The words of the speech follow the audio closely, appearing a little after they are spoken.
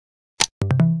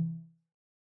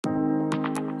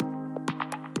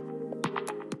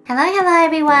Hello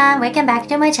everyone, welcome back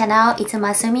to my channel. It's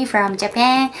Masumi from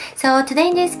Japan. So today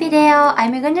in this video,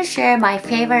 I'm going to share my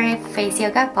favorite face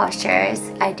yoga postures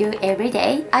I do every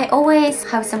day. I always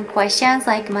have some questions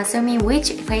like, Masumi,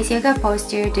 which face yoga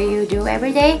posture do you do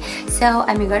every day? So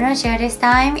I'm gonna share this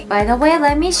time. By the way,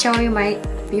 let me show you my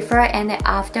before and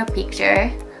after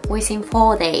picture within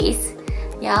 4 days.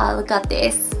 Yeah, look at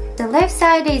this. The left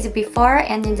side is before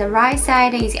and then the right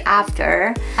side is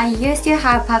after. I used to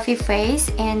have puffy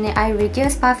face and I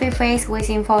reduced puffy face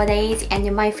within 4 days and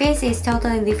my face is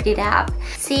totally lifted up.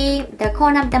 See, the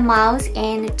corner of the mouth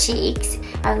and cheeks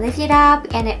are lifted up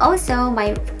and also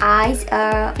my eyes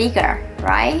are bigger,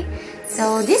 right?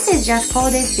 So this is just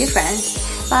 4 days difference.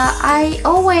 But I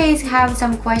always have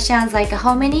some questions like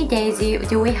how many days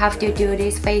do we have to do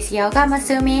this face yoga,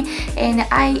 Masumi? And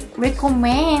I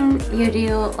recommend you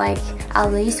do like at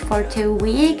least for 2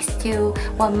 weeks to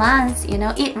 1 month. You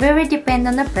know, it really depends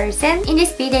on the person. In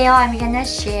this video, I'm gonna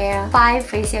share 5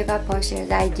 face yoga postures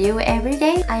I do every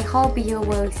day. I hope you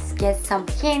will get some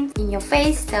hints in your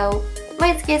face. So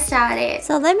let's get started.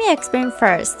 So let me explain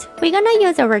first. We're gonna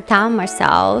use our tongue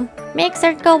muscle. Make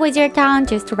circle with your tongue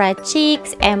to stretch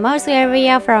cheeks and mouth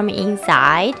area from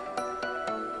inside.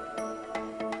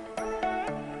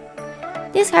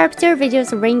 This helps to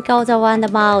reduce wrinkles around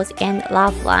the mouth and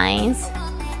laugh lines.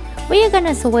 We are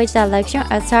gonna switch direction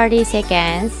at 30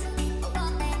 seconds.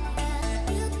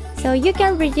 So you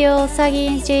can reduce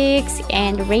saggy cheeks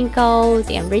and wrinkles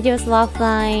and reduce laugh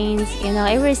lines. You know,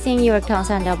 everything you are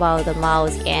concerned about the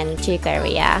mouth and cheek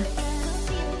area.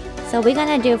 So we're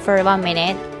gonna do for 1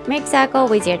 minute. Make circle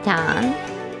with your tongue.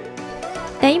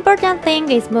 The important thing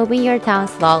is moving your tongue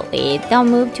slowly. Don't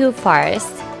move too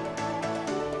fast.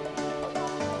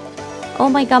 Oh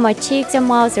my god, my cheeks and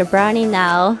mouth are burning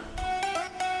now.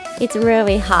 It's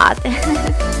really hot.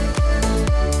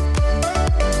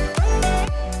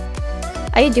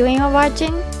 Are you doing or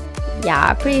watching?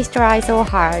 Yeah, please try so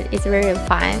hard. It's really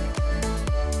fun.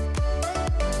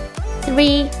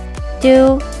 3,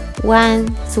 2, 1,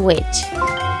 switch.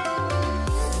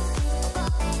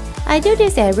 I do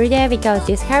this every day because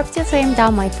this helps to slim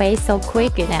down my face so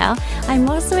quick, you know. I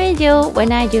mostly do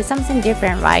when I do something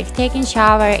different like taking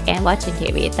shower and watching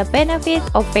TV. The benefit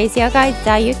of face yoga is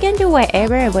that you can do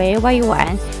whatever and wherever you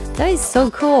want. That is so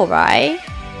cool, right?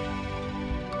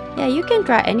 Yeah, you can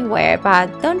try anywhere,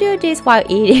 but don't do this while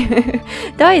eating.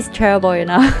 That is terrible, you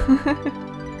know.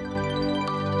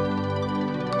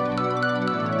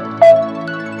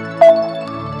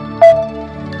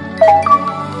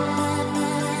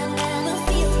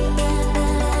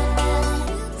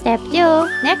 Step 2.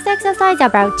 Next exercise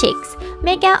about cheeks.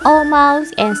 Make an O mouth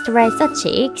and stretch the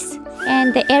cheeks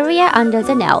and the area under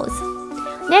the nose.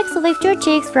 Next, lift your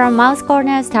cheeks from mouth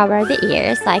corners toward the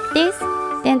ears like this.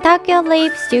 Then tuck your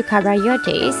lips to cover your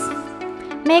teeth.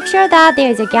 Make sure that there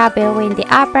is a gap between the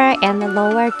upper and the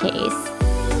lower teeth.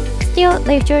 Still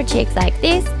lift your cheeks like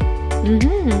this.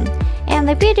 And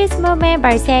repeat this movement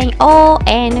by saying O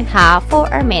and ha for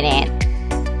a minute.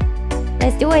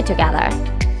 Let's do it together.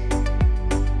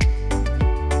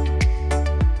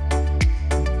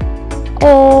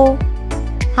 O,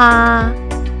 ha,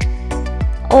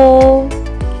 O,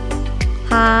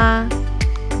 ha,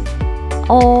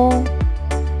 O,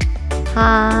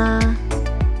 ha.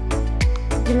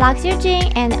 Relax your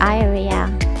chin and eye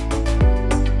area.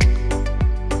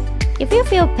 If you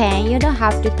feel pain, you don't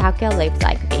have to tuck your lips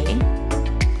like me.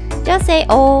 Just say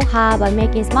oh, ha by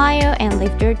making smile and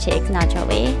lift your cheeks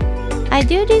naturally. I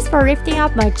do this for lifting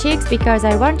up my cheeks because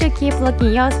I want to keep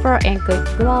looking youthful and good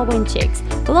glowing cheeks.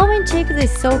 Glowing cheeks is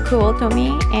so cool to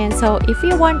me, and so if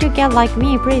you want to get like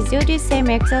me, please do this same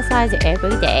exercise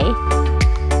every day.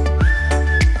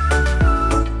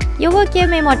 You will keep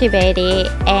me motivated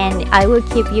and I will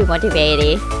keep you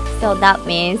motivated. So that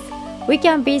means we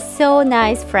can be so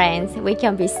nice friends. We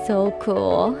can be so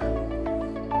cool.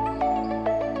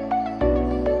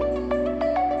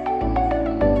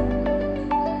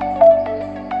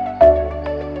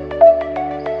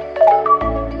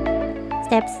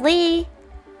 Step 3.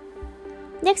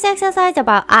 Next exercise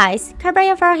about eyes. Cover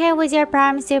your forehead with your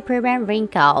palms to prevent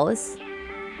wrinkles.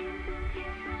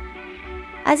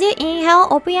 As you inhale,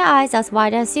 open your eyes as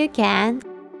wide as you can.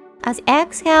 As you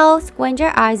exhale, squint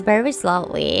your eyes very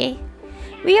slowly.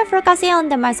 We are focusing on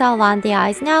the muscle around the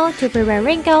eyes now to prevent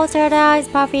wrinkles, red eyes,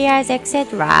 puffy eyes,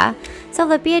 etc. So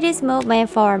repeat this movement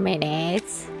for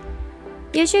minutes.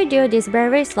 You should do this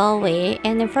very slowly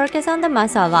and then focus on the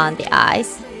muscle around the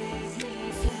eyes.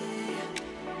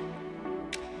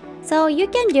 So you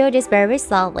can do this very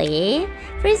slowly.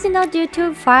 Please do not do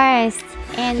too fast.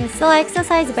 And slow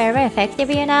exercise is very effective,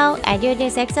 you know. I do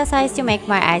this exercise to make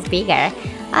my eyes bigger.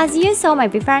 As you saw my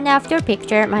before and after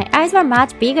picture, my eyes were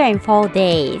much bigger in 4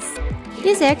 days.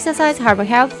 This exercise have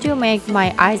helped to make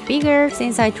my eyes bigger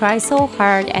since I try so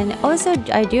hard, and also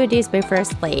I do this before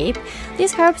sleep.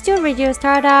 This helps to reduce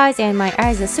tired eyes and my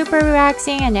eyes are super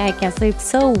relaxing and I can sleep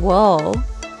so well.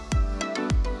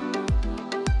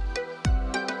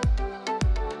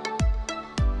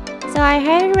 So I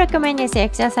highly recommend this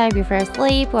exercise before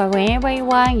sleep or whenever you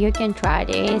want, you can try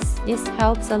this. This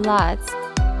helps a lot.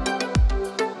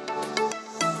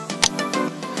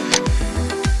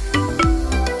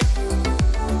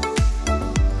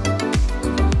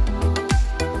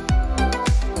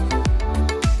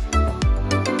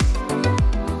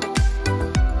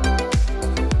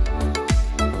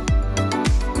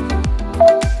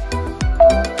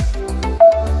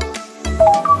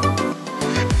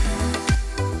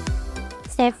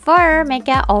 Step 4. Make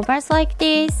it almost like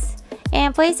this.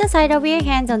 And place the side of your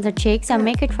hands on the cheeks and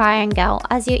make a triangle.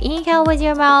 As you inhale with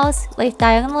your mouth, lift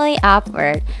diagonally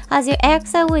upward. As you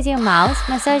exhale with your mouth,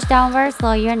 massage downwards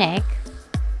through your neck.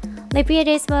 Repeat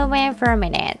this movement for a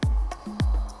minute.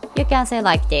 You can say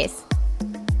like this.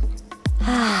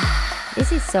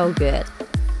 This is so good.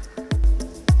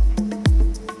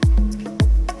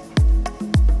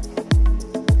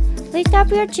 Lift up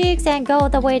your cheeks and go all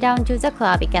the way down to the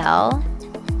clavicle.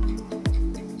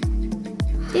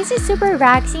 This is super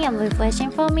relaxing and refreshing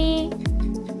for me.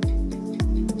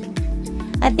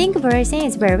 I think breathing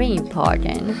is very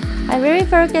important. I really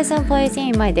focus on breathing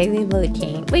in my daily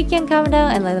routine. We can calm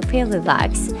down and let it feel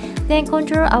relaxed, then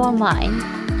control our mind.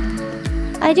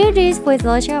 I do this with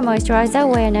lotion and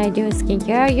moisturizer when I do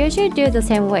skincare. You should do the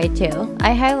same way too.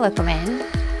 I highly recommend.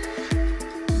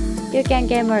 You can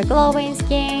get more glowing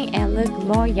skin and look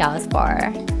more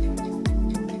youthful.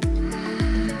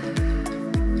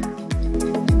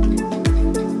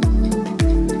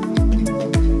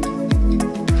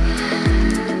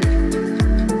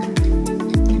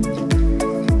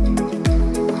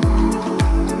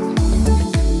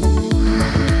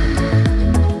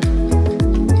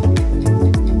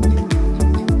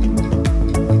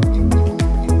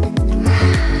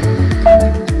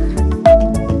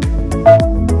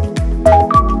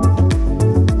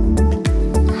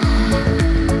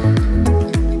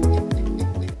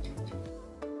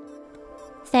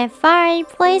 Step 5.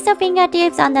 Place the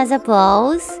fingertips under the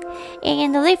brows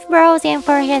and lift brows and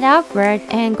forehead upward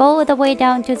and go all the way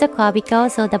down to the clavicle,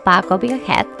 so the back of your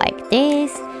head like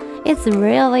this. It's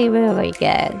really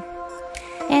good.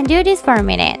 And do this for a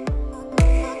minute.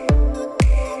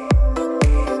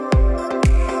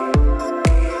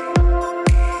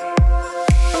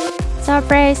 So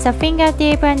place the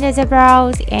fingertip under the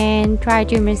brows and try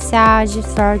to massage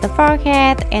through the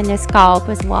forehead and the scalp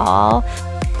as well.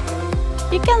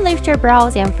 You can lift your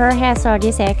brows and forehead through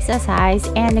this exercise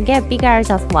and get bigger as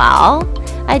well.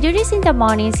 I do this in the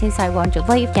morning since I want to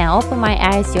lift and open my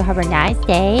eyes to have a nice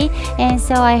day, and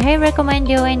so I highly recommend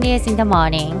doing this in the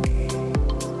morning.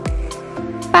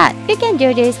 But you can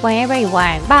do this whenever you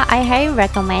want, but I highly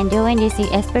recommend doing this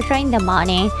especially in the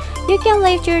morning. You can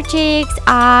lift your cheeks,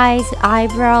 eyes,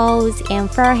 eyebrows, and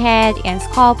forehead and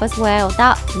scalp as well.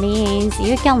 That means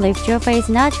you can lift your face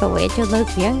naturally to look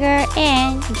younger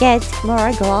and get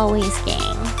more glowing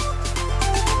skin.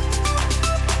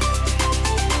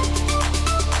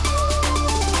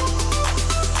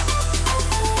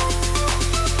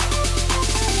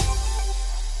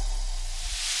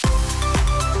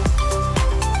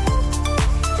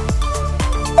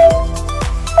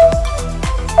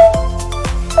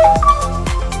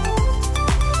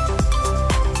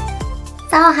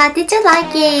 So how did you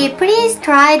like it? Please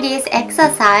try this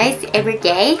exercise every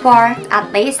day for at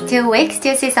least 2 weeks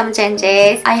to see some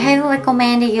changes. I highly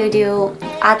recommend you do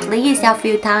at least a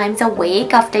few times a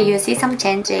week after you see some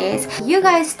changes. You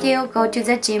guys still go to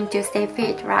the gym to stay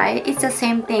fit, right? It's the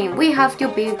same thing. We have to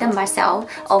build the muscle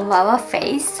on our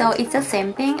face, so it's the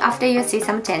same thing. After you see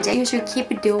some changes, you should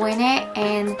keep doing it.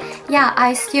 And yeah,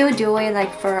 I still do it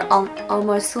like for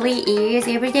almost 3 years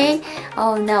every day.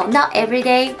 Oh no, not every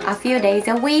day, a few days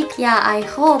a week. Yeah, I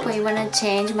hope I wanna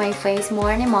change my face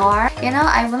more and more. You know,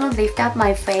 I wanna lift up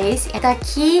my face. The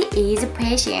key is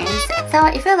patience. So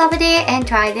if you loved it and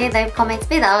tried it, leave comments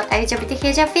below. I would love to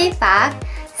hear your feedback.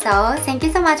 So thank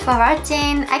you so much for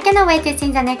watching. I cannot wait to see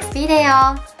you in the next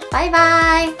video. Bye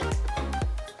bye!